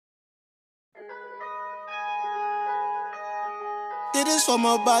Dit is voor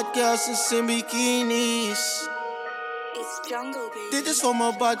mijn bad girls in bikinis. It's jungle, baby. Dit is voor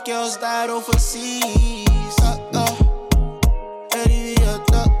mijn bad girls daar overseas.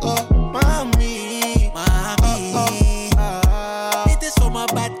 Mami. Dit is voor mijn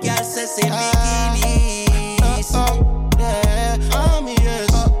bad girls in bikinis. Mami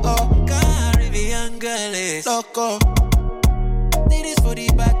is Caribbean girls. Loco. Dit is voor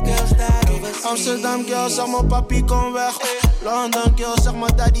die bad girls daar overseas. Amsterdam girls, zeg maar papi kom weg. London girls, zeg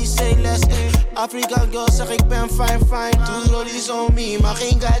maar daddy say less. Afrika girls, zeg ik ben fine. Two rollies on me, maar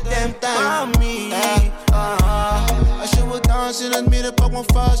geen goddamn time. Mami, als je wilt dansen in het midden, pak me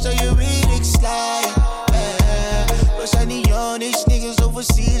vast, zodat je weet ik slide. We zijn niet jongens, niggas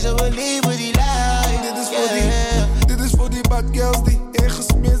overseas, en we leven die life. Dit is voor die bad girls die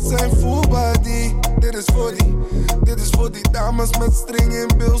ingesmeerd zijn full body. Dit is voor die dames met string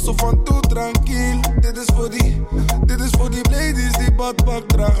in beeld, zo van toe tranquil. Dit is voor die ladies die badpak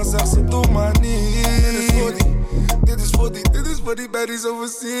dragen, zeg ze doe maar niet. Dit is voor die baddies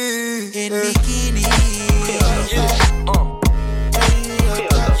overseas. In bikini.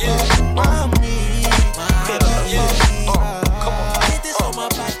 Mami. Dit is voor mijn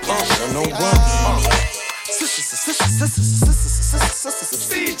bad girls.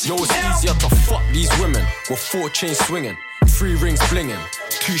 Yo, it's easier to fuck these women with 4 chains swinging, 3 rings blinging,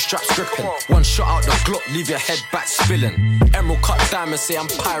 2 straps gripping, 1 shot out the Glock, leave your head back spilling. Emerald cut diamonds, say I'm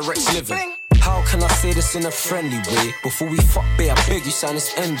Pyrex living. How can I say this in a friendly way? Before we fuck, babe, I beg you sign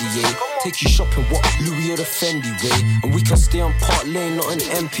this NDA. Take you shopping, what, Louis or the Fendi way? And we can stay on Park Lane, not an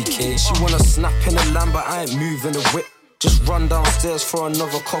MPK. She wanna snap in a lamb, but I ain't moving the whip. Just run downstairs for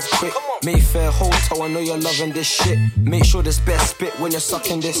another cough quick. Mayfair Hotel, I know you're loving this shit. Make sure there's best spit when you're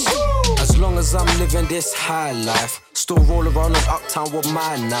sucking this. As long as I'm living this high life, still roll around in Uptown with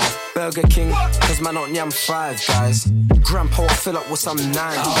my knife. Burger King, cause man don't yam 5 guys. Grandpa fill up with some 9.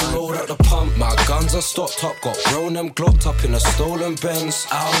 I'll load up the pump, my guns are stocked up. Got grown them glocked up in a stolen Benz.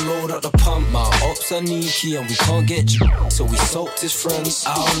 I'll load up the pump, my ops are sneaky and we can't get so we soaked his friends.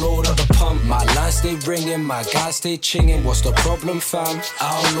 I'll load up the pump, my lines stay ringing, my guys stay chinging. What's the problem, fam?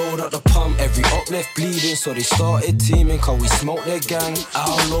 I'll load up the pump, every up left bleeding, so they started teaming, cause we smoked their gang.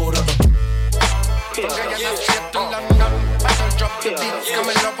 I'll load up the Drop the beats,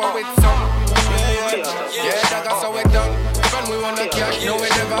 coming up with some. Yeah, that got so it done. When we wanna cash, no we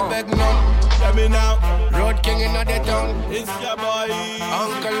never beg none. Let me now. Road king in the town. It's your boy,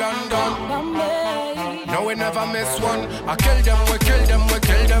 Uncle London. No we never miss one. I kill them, we kill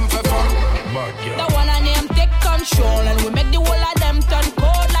them for fun. The one I name take control, and we make the whole of them turn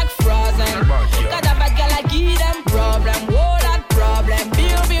cold like frozen. Got a bad girl, I give them problem. Whoa, that problem,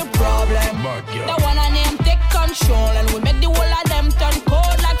 big problem. The one I name take control, and we make the whole of them turn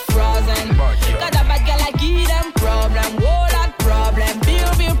cold like frozen. Got a bad girl, I give them problem. Whoa, that problem,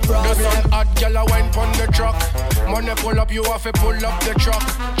 big problem. The sun hot girl a wine pon the truck. Money pull up, you have to pull up the truck.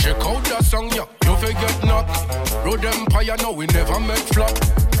 Check out the song, yeah, you forget knock. Road Empire, no, we never make flop.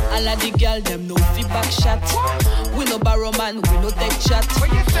 All of the girl, them no feedback shot. We no borrow man, we no take chat.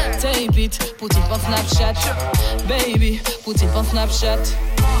 Tape it, put it on Snapchat. Baby, put it on Snapchat.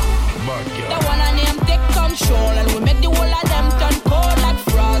 The one I name take control, and we make the whole of them turn cold like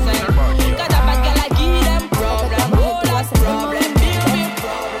frozen. Got a bad girl, I give them problem. Oh, that's problem.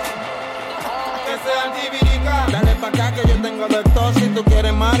 Dale pa' acá que yo tengo de todo. Si tú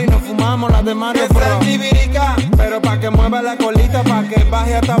quieres Mari, nos fumamos las de Mario Bros. Que sea antibirica, pero pa' que mueva la colita, pa' que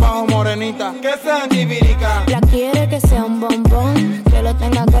baje hasta abajo morenita. Que sea antibirica. La quiere que sea un bombón, que lo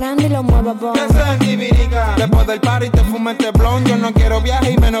tenga grande y lo mueva bon. Que sea antibirica. Después del party te fume este blon. Yo no quiero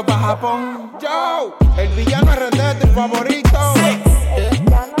viaje y menos pa' Japón. Yo, el villano RD, tu favorito. Sí.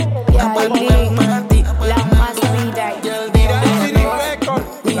 La más vida.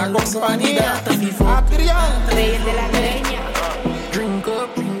 La compañía Adrián, rey de la greña. Drink up,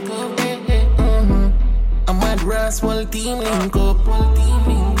 I'm at Roswell team link up.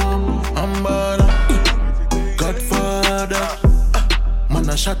 I'm bad, Godfather, man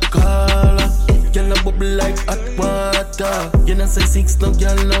a shot caller. Girl a bubble like hot water. You know say 6, no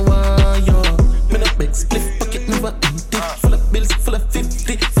girl no want yo. Me no big split pocket never empty. Full of bills, full of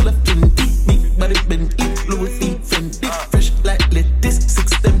 50, full of 20. Big body Bentley, Louis V Fendi. Fresh like lettuce,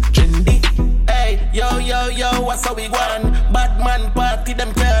 6 them trendy. Hey, yo, what's how we going? Bad man party,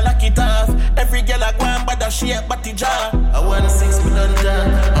 them girl lock it off. Every girl a go and bad a shape body jar. I want 6 million jar.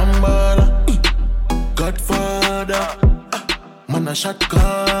 I'm baller, Godfather, man a shot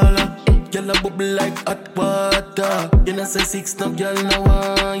caller. Girl a bubble like hot water. You know say 6, no girl no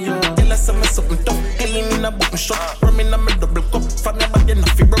want yo. I say me something tough. Killing in a button shot, rumming on me double cup. From your body,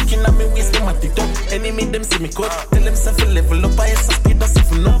 nothing broken, on me waist, them at the top. Enemy, them see me cut. Tell them self level up, I have speed, that's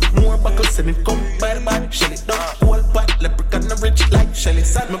if you know. More buckles, send it come. Bad, shell it down. Whole pot, leprechaun, rich like Shelly.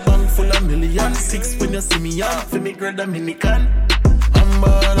 Sad, my bank full of millions. 6 when you see me on. For me, grade Dominican. I'm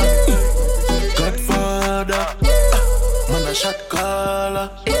Godfather. Man, a shot caller.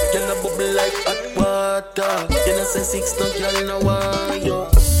 Girl, a bubble like hot water. You know, say 6, no girl, no one, yo.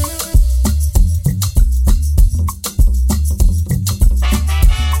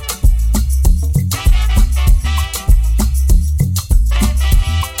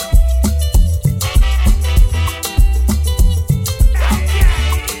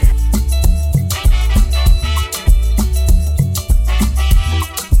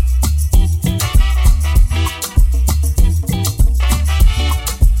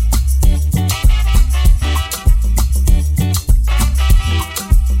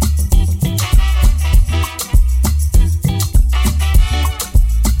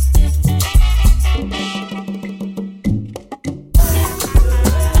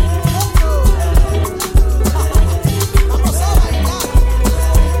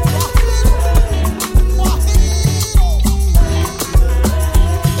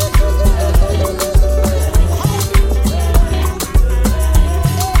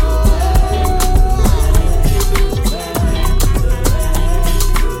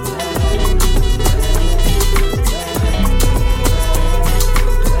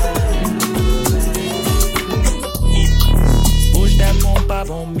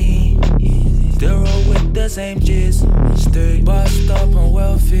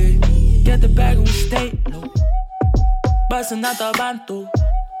 Not a bantu,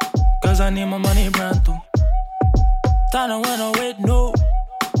 cause I need my money pronto. Time to run away, no,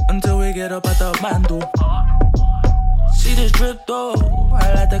 until we get up at the bando. See this drip though,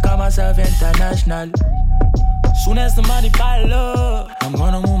 I like to call myself international. Soon as the money pile up, I'm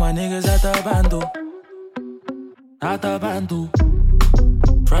gonna move my niggas at the bando. Out the bando,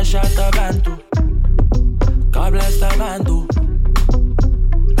 fresh out the bando. God bless the bando.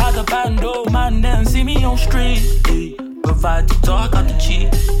 Out the bando, man, them see me on street, eh. Provide the talk on the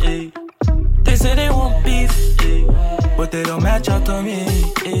cheap, eh. They say they want beef, eh, but they don't match up to me,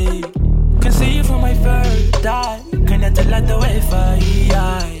 eh. Can see you from my third eye, connected like the Wi-Fi,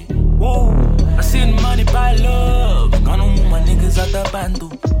 whoa. I see the money pile up, gonna move my niggas out the bando.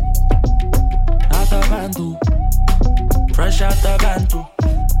 Out the bando, fresh out the bando.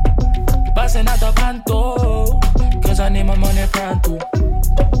 Bustin' out the bando, cause I need my money pronto.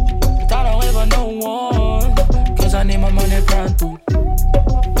 Don't wait for no one, cause I need my money pronto.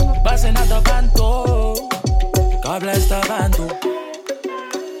 Bustin' out the bando, God bless the bando.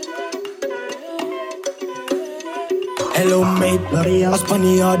 Hello mate, I spun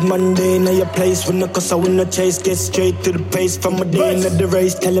the hard Monday. Now your place when the cause I win the chase. Get straight to the pace from a day into the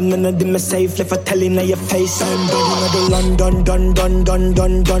race. Tell him none of them are safe. If I tell him now your face, I'm ready to London, dun.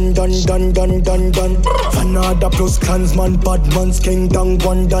 Fanada plus clansman, bad man's king, down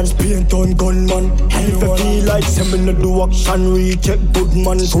one dance, paint on gunman. And if I feel like sending to do action, recheck good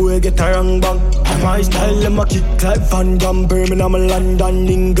man, so we get a wrong bang. And my style, them a kick like Van Damme, Birmingham, London,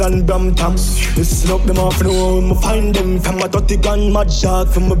 England, Brampton. Listen up, them off, know when I find them. From a 30 gun, mad dog,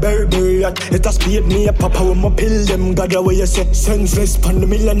 from a Burberry. It has paid me a papa when I pill them. God, the way you say, senseless, pan the $1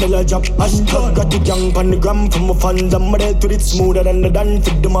 million job. Hashtag got the gang, pan the gram, from my fans. I'm ready to it smoother than the dance.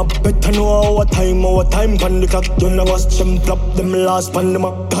 Fit them up, better know our time, pan the clock. You know watch them flop, them last pan them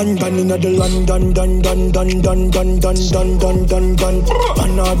up. Pan in the London, dun.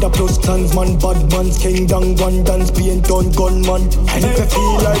 Another plus clansman, bad man's king, down one dance, paint on gunman. And if I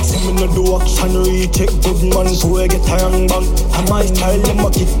feel like some in the action, recheck good man, so I get bang. And my style, them a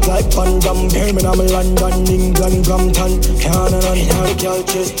kick like Van Damme, Birmingham, London, England, Brampton. Can't the girl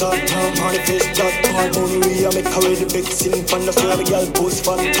chase that town, manifest that part. Only we make away the big sin, fan the floor, the girl post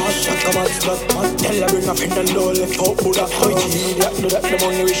fat. Tasha come and splat, man, tell her bring a friend and don't left out Buddha. How it idiot, do that, the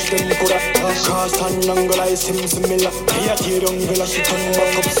money wish them coulda. Cast and angolize him similar. Hey, I tear down, girl, she turn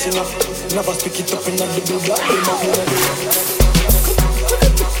back up, singer. Never speak it up in the blue black, they might be ready.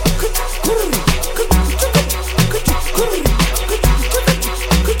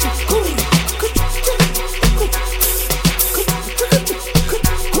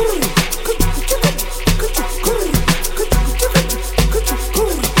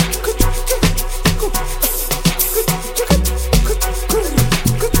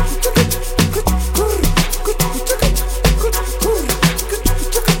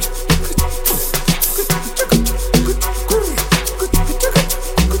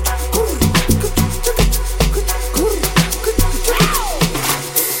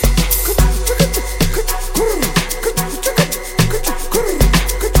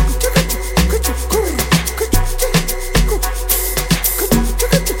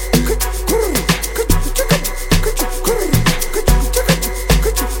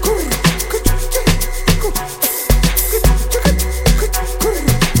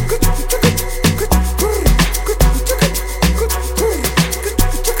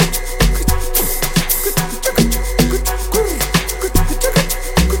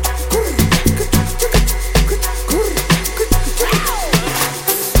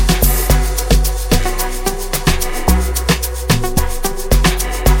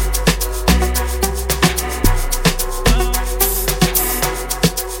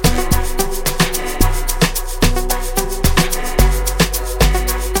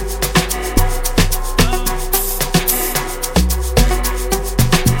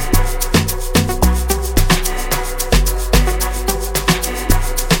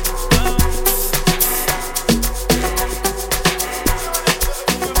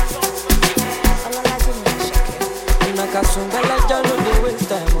 Sungala John no dey waste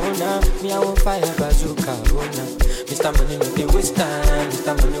time, oh nah. Me I want fire bazooka, oh nah. Mr. Money no dey waste time,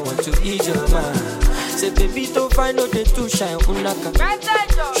 Mr. Money want to ease your mind. Say baby don't find no dey too shine, unaka.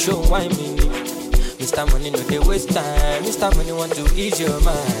 Show why me. Mr. Money no dey waste time, Mr. Money want to ease your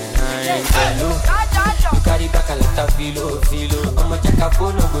mind. Hello, you carry back a lot of filo. I'ma check a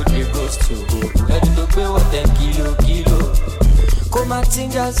phone, no go dey ghost you. Ready to pay what 10 kilo.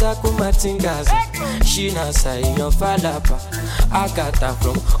 Kumatingaza, Shina say your falapa. Agata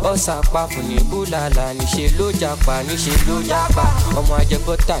from Osapa funi bulala. Nishe lo japa. Omo aje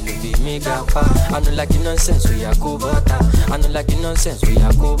bota lo be mega pa. I no like nonsense we ya go bota.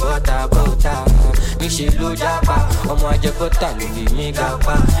 Nishe lo japa. Omo aje bota lo be mega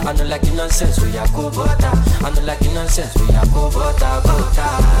pa. I no like nonsense we ya go bota.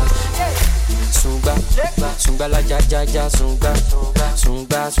 Sunga la ja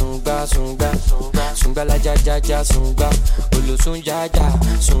sunga la ja sunga olo sunga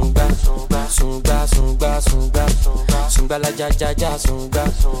sunga la ja sunga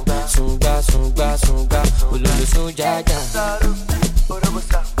olo sunga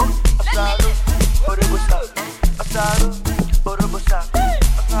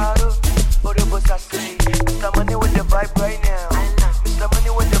Mr. Money with the vibe right now. Mr. Money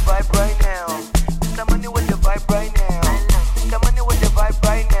with the vibe right now. Mr. Money with the vibe right now. Mr. Money with the vibe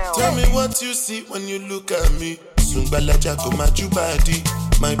right now. Tell me what you see when you look at me. Sungbala Jako Majubadi.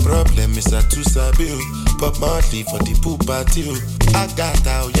 My problem is a too sabi. Pop Marley for the pool party. I got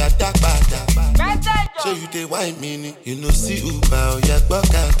out, ya dark bada. So you dey wine meaning. You know see Uba, ya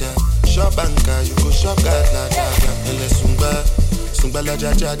Bakada. Shop banka, you go shop gada. Ele Sungba la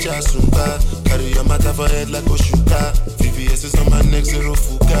ja Sungba. Carry your matter for head like Oshuka. VVS is on my neck, zero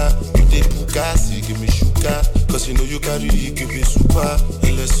fuga. You dey puka, so you give me sugar. Cause you know you carry, you give me super.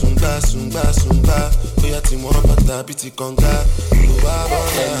 Ele Sungba. Oya ti mo pata biti konga.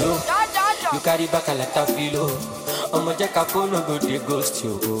 Hello, you carry back a lot of filo. Omo je ka phone no go dey ghost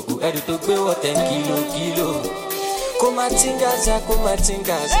you. Ready to pay what 10 kilo. Kumatingaza,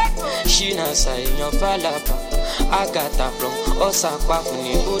 Shina say your falapa. Agata from Osapa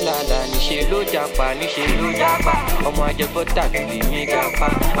funi bulala. Nishe lo japa. Omo aje bota lo be mega pa.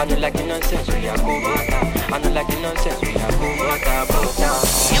 I no like nonsense we ya go bota.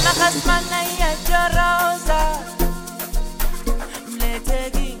 Yema kasmana ya jorosa.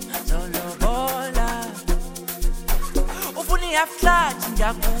 Mletegi solo bola. Ufuni ya flat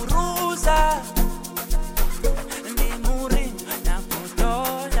ya kuruza.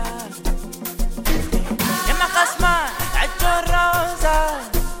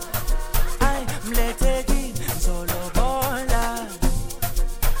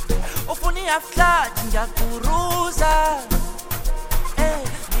 Flat ya kuruza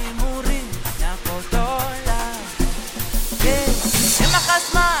ni muri na kotola ema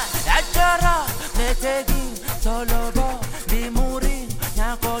kasma ya jara metegi solobo ni muri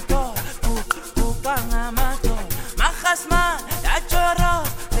na kotola kukanga mato makasma ya jara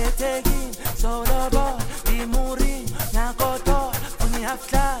metegi solobo ni muri na kotola kuni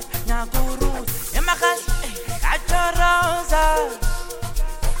flat na kuruza ema kasma ya jara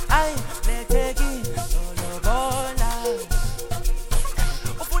ay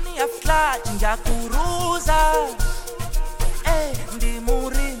Njakuruza ndi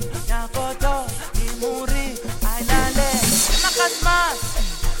muri nyakoto ndi muri ainale makasmas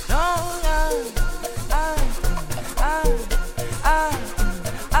no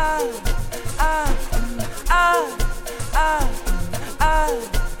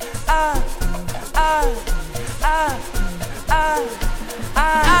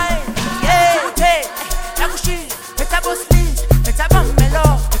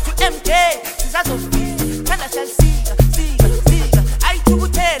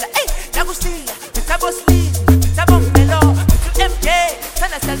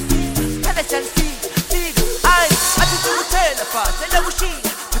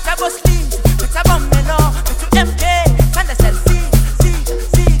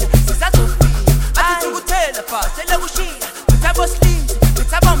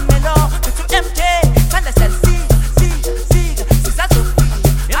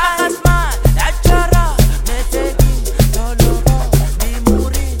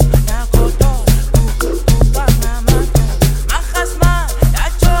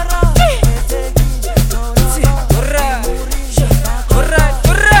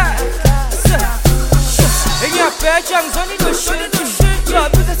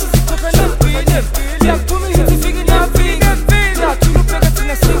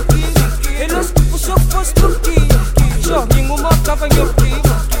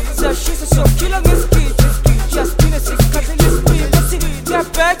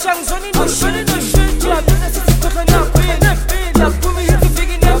Changzoni no shit, yeah, this is a cover now, yeah, put me here to big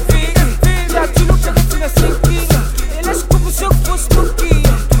in that feet, yeah, you look like it's in a sinking, and let's put us up for spooky,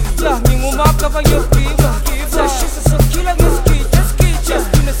 yeah, me will mark up on your feet, yeah, she's a killer,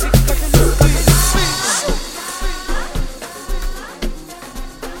 just in a sick cut in the street.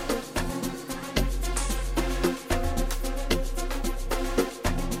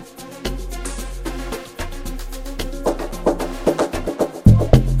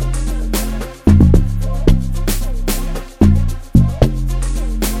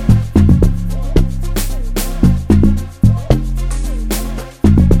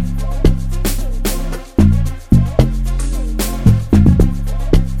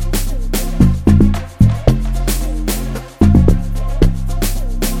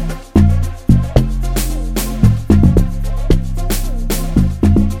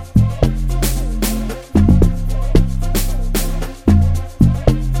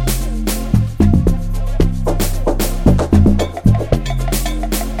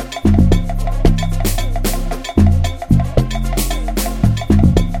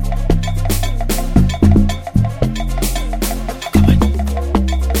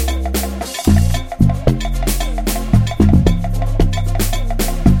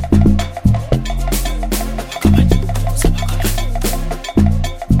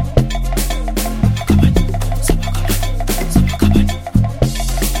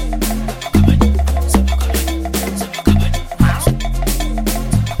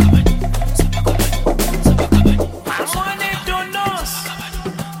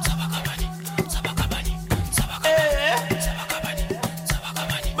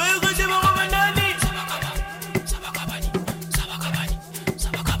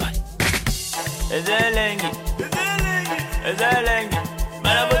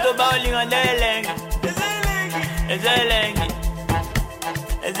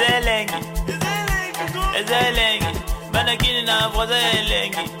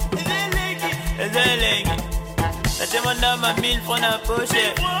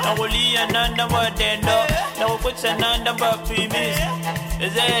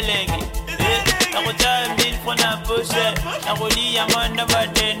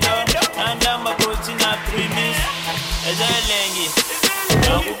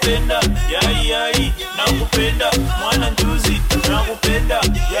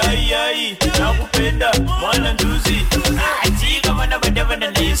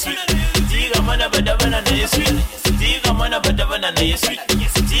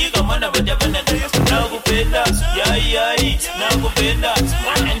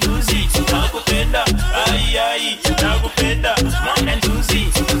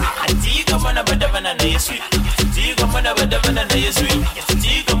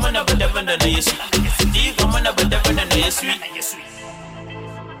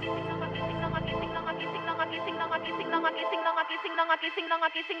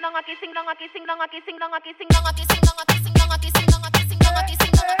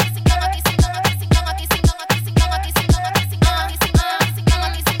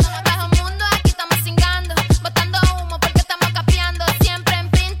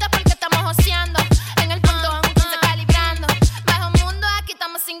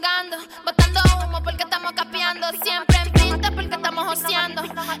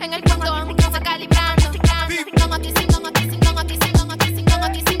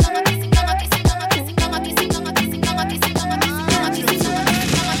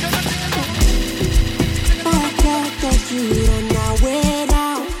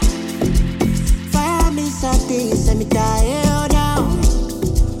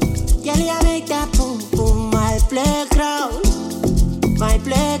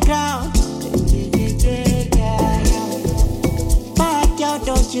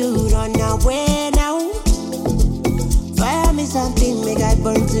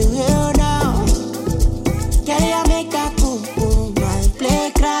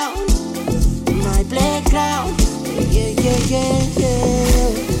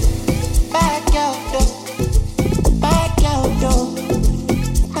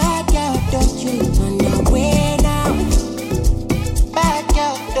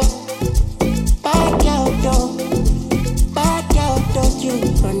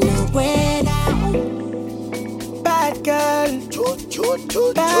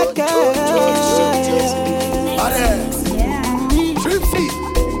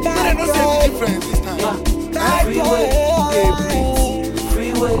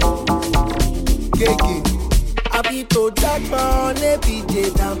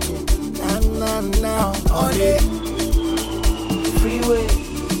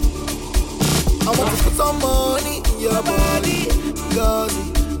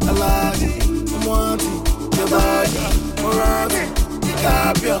 mountain, your body, Morocco,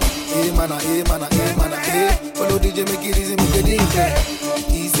 DiCaprio. Hey man, hey man, hey man, hey. Follow DJ, make it easy, make it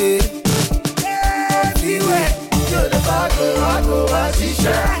easy. Freeway, you're the Baco,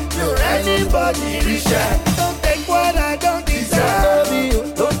 Ashisha. You're anybody, Risha. Don't take what I don't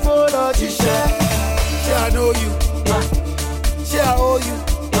deserve. Don't follow Tisha. Say I know you. Say I owe you.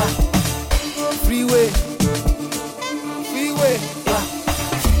 Freeway.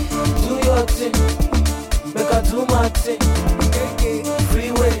 Do your thing, make I do my thing.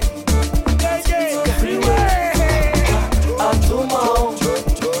 Freeway. I do my own,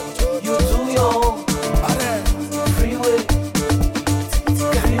 you do your own. Freeway.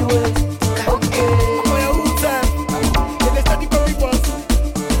 Okay. Happy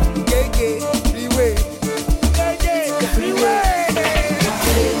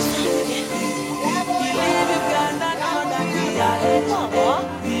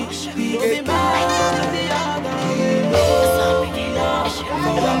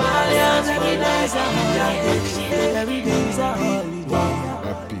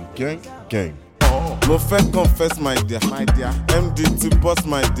gang. Mo fẹ́ confess my dear. MD to boss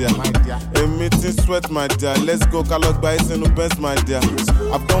my dear. A meeting sweat my dear. Let's go Kalogba is in Benz my dear.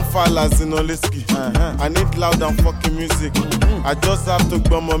 I've done falas in Oliski. I need loud and fucking music. I just have to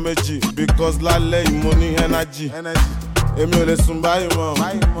gbọ́ mọ méjì because lálẹ́ yìí mo ní energy. Èmi ò lè sùn báyìí mọ́.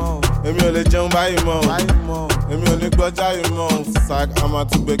 Èmi ò lè jẹun báyìí mọ́. Èmi ò ní gbọ́jà yìí mọ́. Sack àmà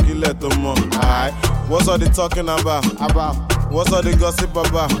tún gbé kílẹ̀ tó mọ́. What's all the talking about? What's all the gossip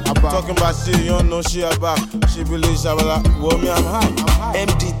about? Talking about shit you don't know shit about. She believe shabala. Well, me I'm high.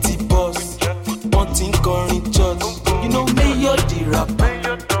 MDT boss, wanting current church. You know me, you're the rapper.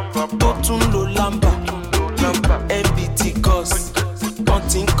 Totun lo lamba. MBT cause,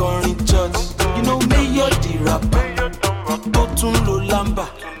 wanting current church. You know me, you're the rapper. Totun lo lamba.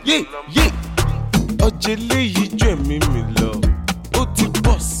 Yeah. Ojele yìí jù ẹ̀mí mi lọ. Ó ti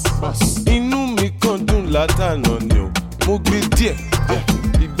boss. Inú mi kàn dùn látànà ni o. Mo gbé díẹ̀.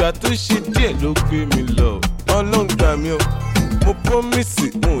 Ìgbà tó ṣe díẹ̀ ló gbé mi lọ. Ọlọ́run gbà mí o. Mo promise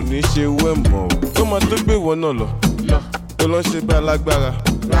mo ò ní ṣe wẹ́ mọ́ o. Tó máa tó gbé ìwọ náà lọ. Tó lọ ṣe bá alágbára.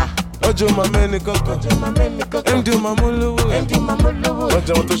 Ọjọ́ máa mẹ́ni kankan. MD máa mú lówó ẹ̀.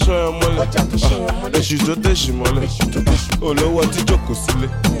 Ọjà wọn tó ṣọ́ ẹ mọ́lẹ̀. Èṣù tó tẹ̀sù mọ́lẹ̀. Olówó tí jókòó sílé.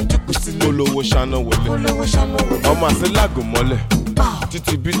 Olówó ṣáná wọlé. Ọmọ àti lágùn mọ́lẹ̀.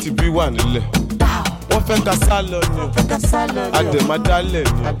 Títí bí wà nílẹ̀. Wọ́n fẹ́ ka sálọ ni. Àdèmádálẹ̀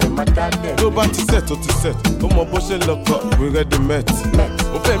ni. Tó bá ti set tó ti set. Ó mọ bó ṣe lọ́kọ̀. We ready met.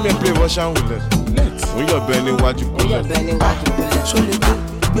 Ó fẹ́ mi play Russian roulette. Ó yọ̀bẹ níwájú bullet. Ṣó lè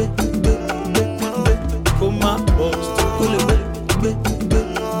gbé kó má bọ̀ kó lè gbé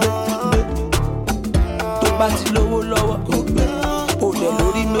tó bá ti lówó lọ́wọ́ kó gbé ó dẹ̀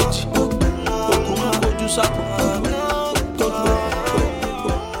lórí méjì kó gbé òkú ojú sápò kó gbé.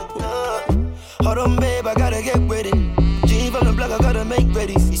 Hold on babe, I gotta get with it. G from the block, I gotta make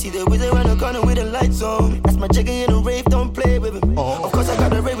ready. You see the wizard around the corner with the lights on. That's my chicken in the rave, don't play with it. Of course I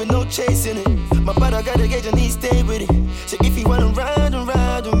got a rave with no chasing it. My brother got a gauge and he stay with it. So if you wanna ride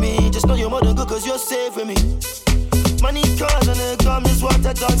with me, just know you're more than good cause you're safe with me. Money, cars, and the gum is what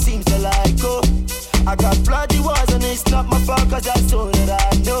the dog seems to like, oh. I got bloody walls and it's not my fault cause that's all that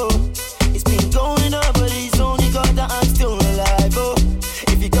I know. It's been going on but it's only God that I'm still alive, oh.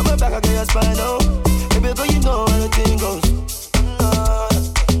 If you coming back, I get your spine, oh. Baby girl, you know how the thing goes.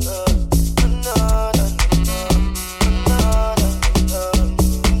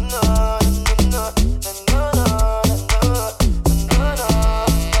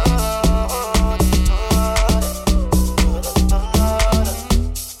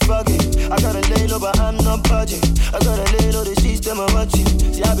 I gotta lay low, the sheets, them are watching.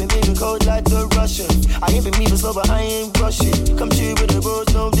 See, I've been moving cold like the Russian. I ain't been moving slow, but I ain't rushing. Come to you with the bros,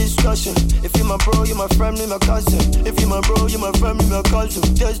 no discussion. If you're my bro, you're my friend, you're my cousin. If you're my bro, you're my friend, you're my cousin.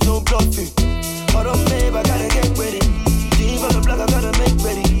 There's no bluffing. Hold on, babe, I gotta get ready. G on the block, I gotta make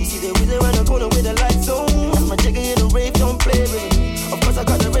ready. See the wizard around the corner with the lights on. That's my chicken in the rave, don't play with it. Of course, I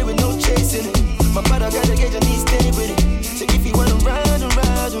got the rave with no chasing it. My brother got the gauge and he stay with it. So if you wanna ride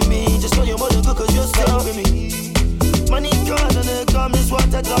with me, just know you're more than good cause you're safe with me. Money, cars, and the gum is what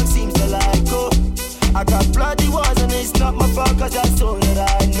the dog seems to like, oh. I got bloody walls and it's not my fault cause that's all that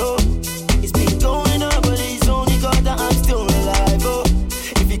I know. It's been going on but it's only God that I'm still alive, oh.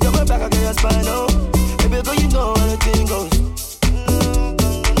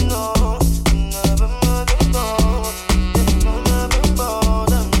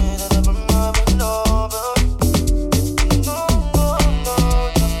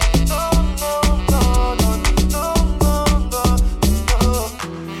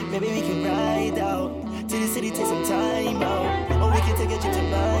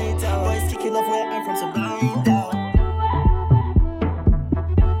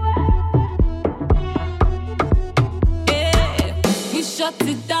 shut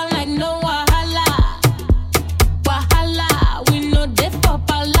it down like no wahala. Wahala, we know they for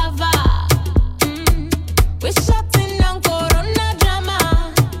palava. We shutting down corona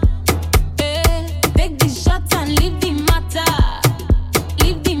drama. Take the shot and leave the matter.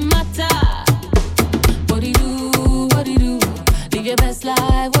 Leave the matter. What do you do? What do you do? Live your best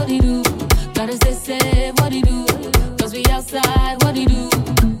life. What do you do? Gotta stay safe. What do you do? Cause we outside. What do you do?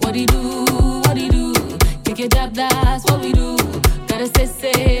 What do you do? What do you do? Take your job, that's what we do. Gotta stay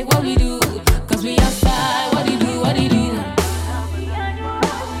safe. What we do? Cause we outside. What do you do? What do you do?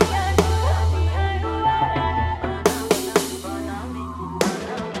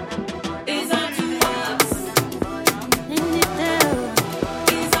 It's up to us.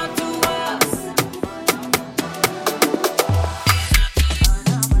 It's up to us.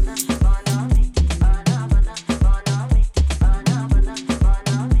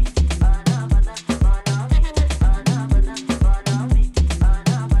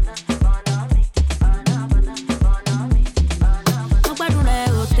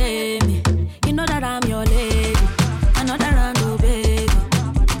 You know that I'm your lady. Another round, oh baby.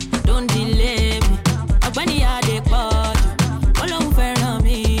 Don't delay me. When you are the party, all over fair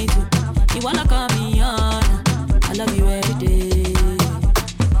me too. You wanna call me on? I love you every day.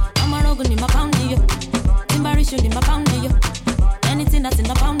 I'm a rogue in my pound you. Timbarishu in my pound you. Anything that's in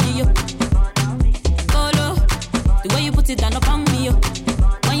the pound you. Colo, the way you put it down upon me, yo.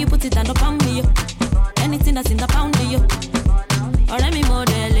 When you put it down upon me, yo. Anything that's in the pound you. Or let me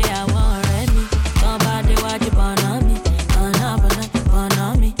model it, I want me. Somebody watch it on me. On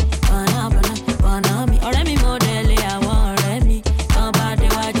me. On me. Or let me model it, I want me. Somebody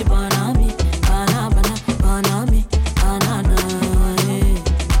watch it on me. On me.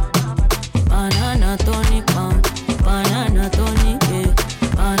 Banana Tony Pam. Banana Tony, yeah.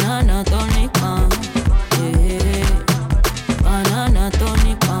 Banana Tony Pam. Yeah. Banana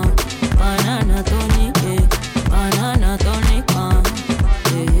Tony Pam. Banana Tony, yeah. Banana Tony Pam.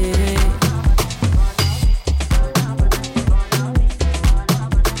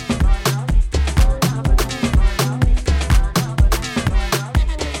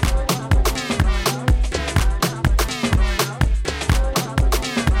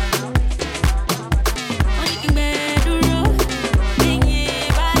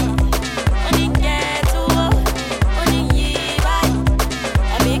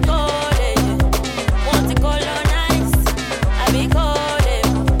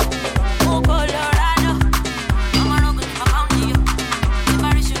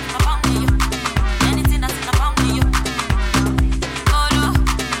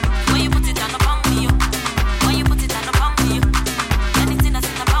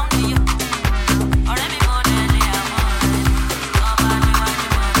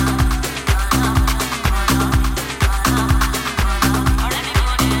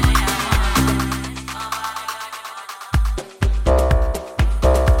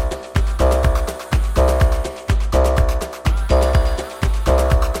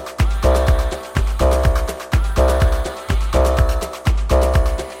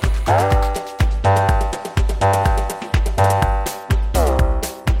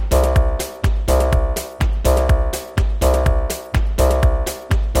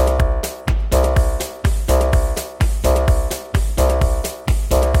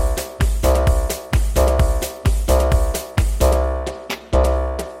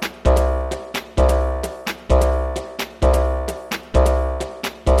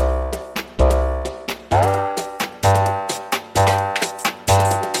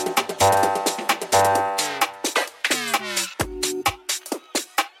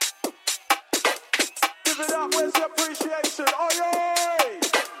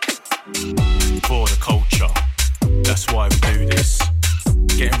 For the culture, that's why we do this.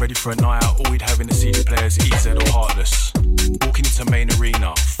 Getting ready for a night out, all we'd have in the CD players, EZ or Heartless. Walking into main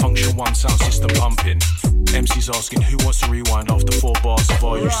arena, function one sound system pumping. MC's asking who wants to rewind after 4 bars of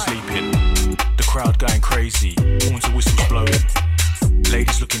Are You Sleeping? The crowd going crazy, horns and whistles blowing.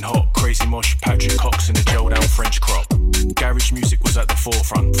 Ladies looking hot, crazy mosh, Patrick Cox in a gel down French crop. Garage music was at the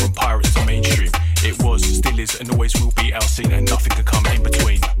forefront, from pirates to mainstream. It was, still is, and always will be our scene, and nothing can come in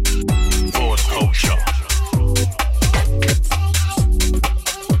between. For the culture.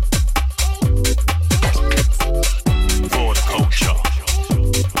 For the culture.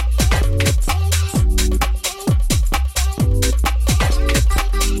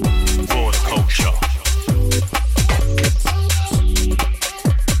 For the culture.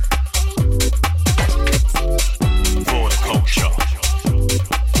 For the culture.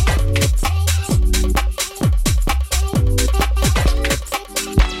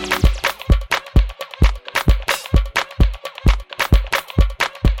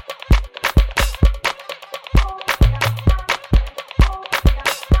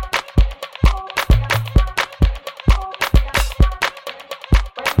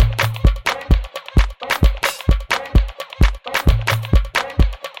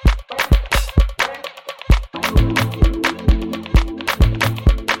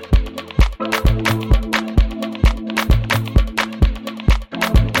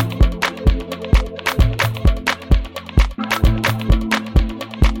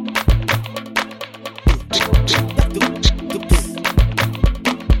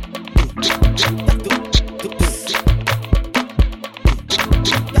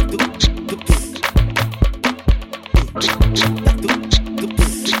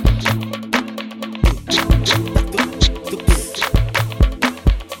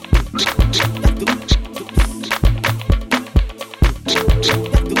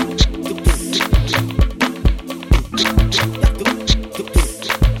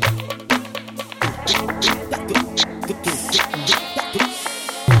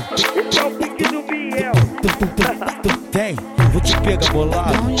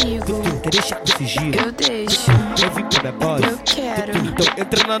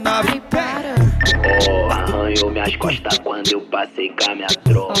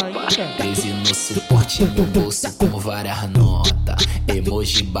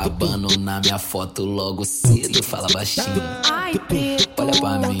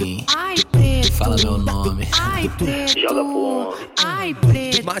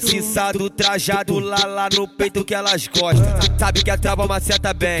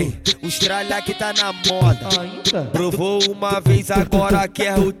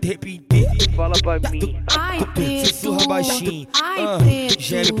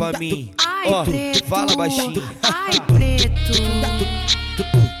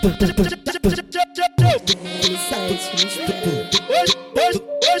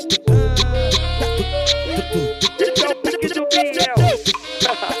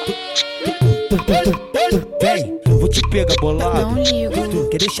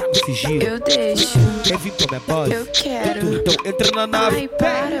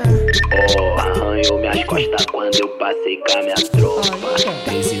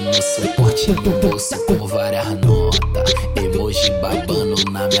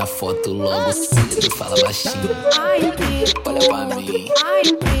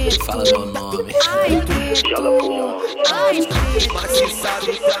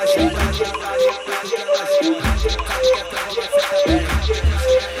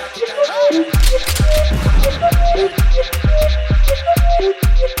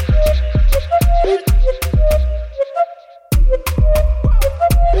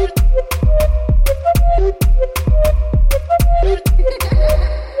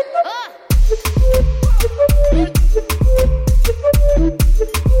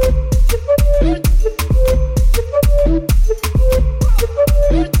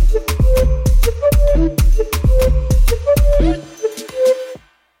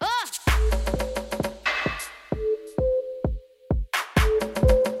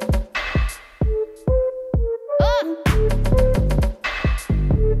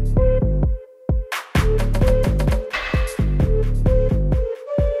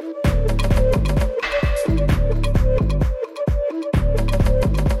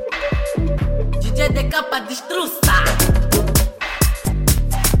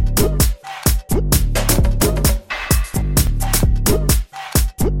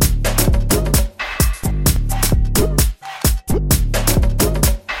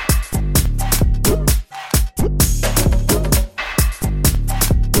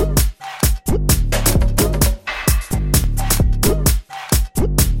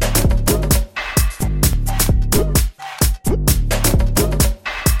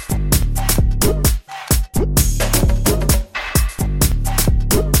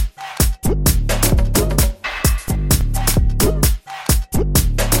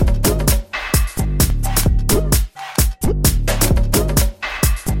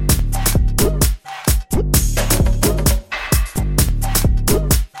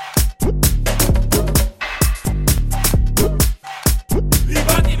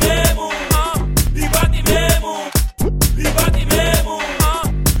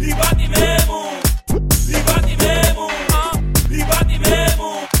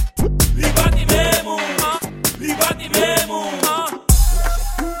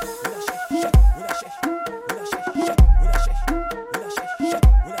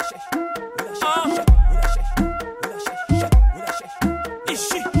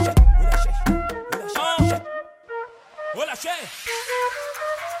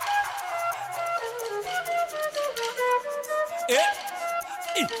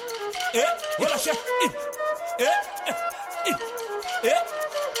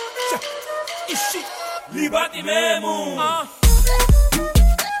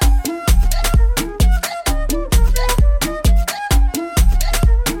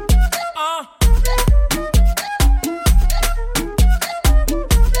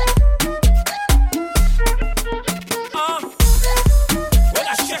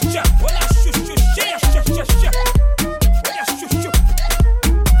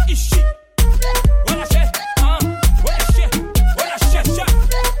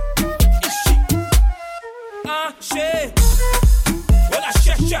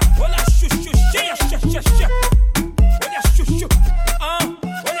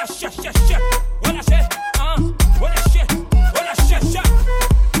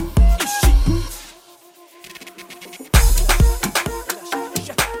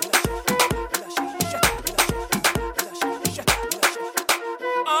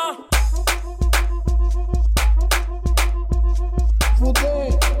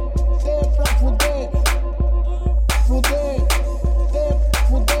 fuder, fuder, fuder.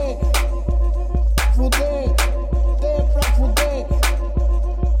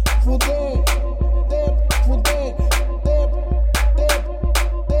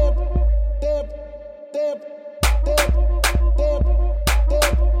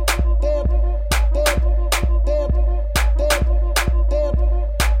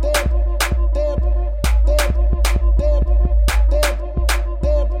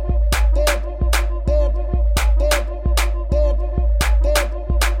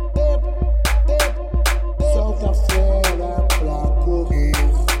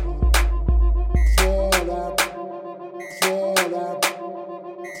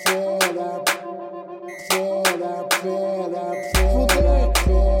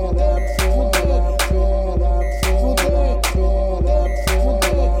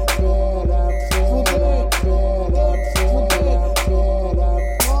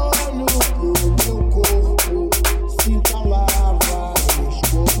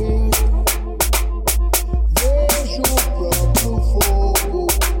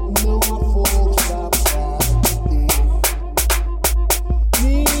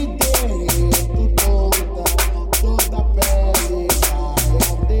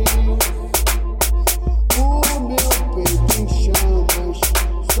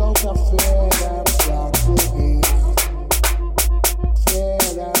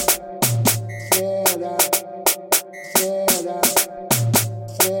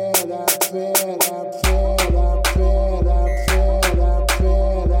 Fuder.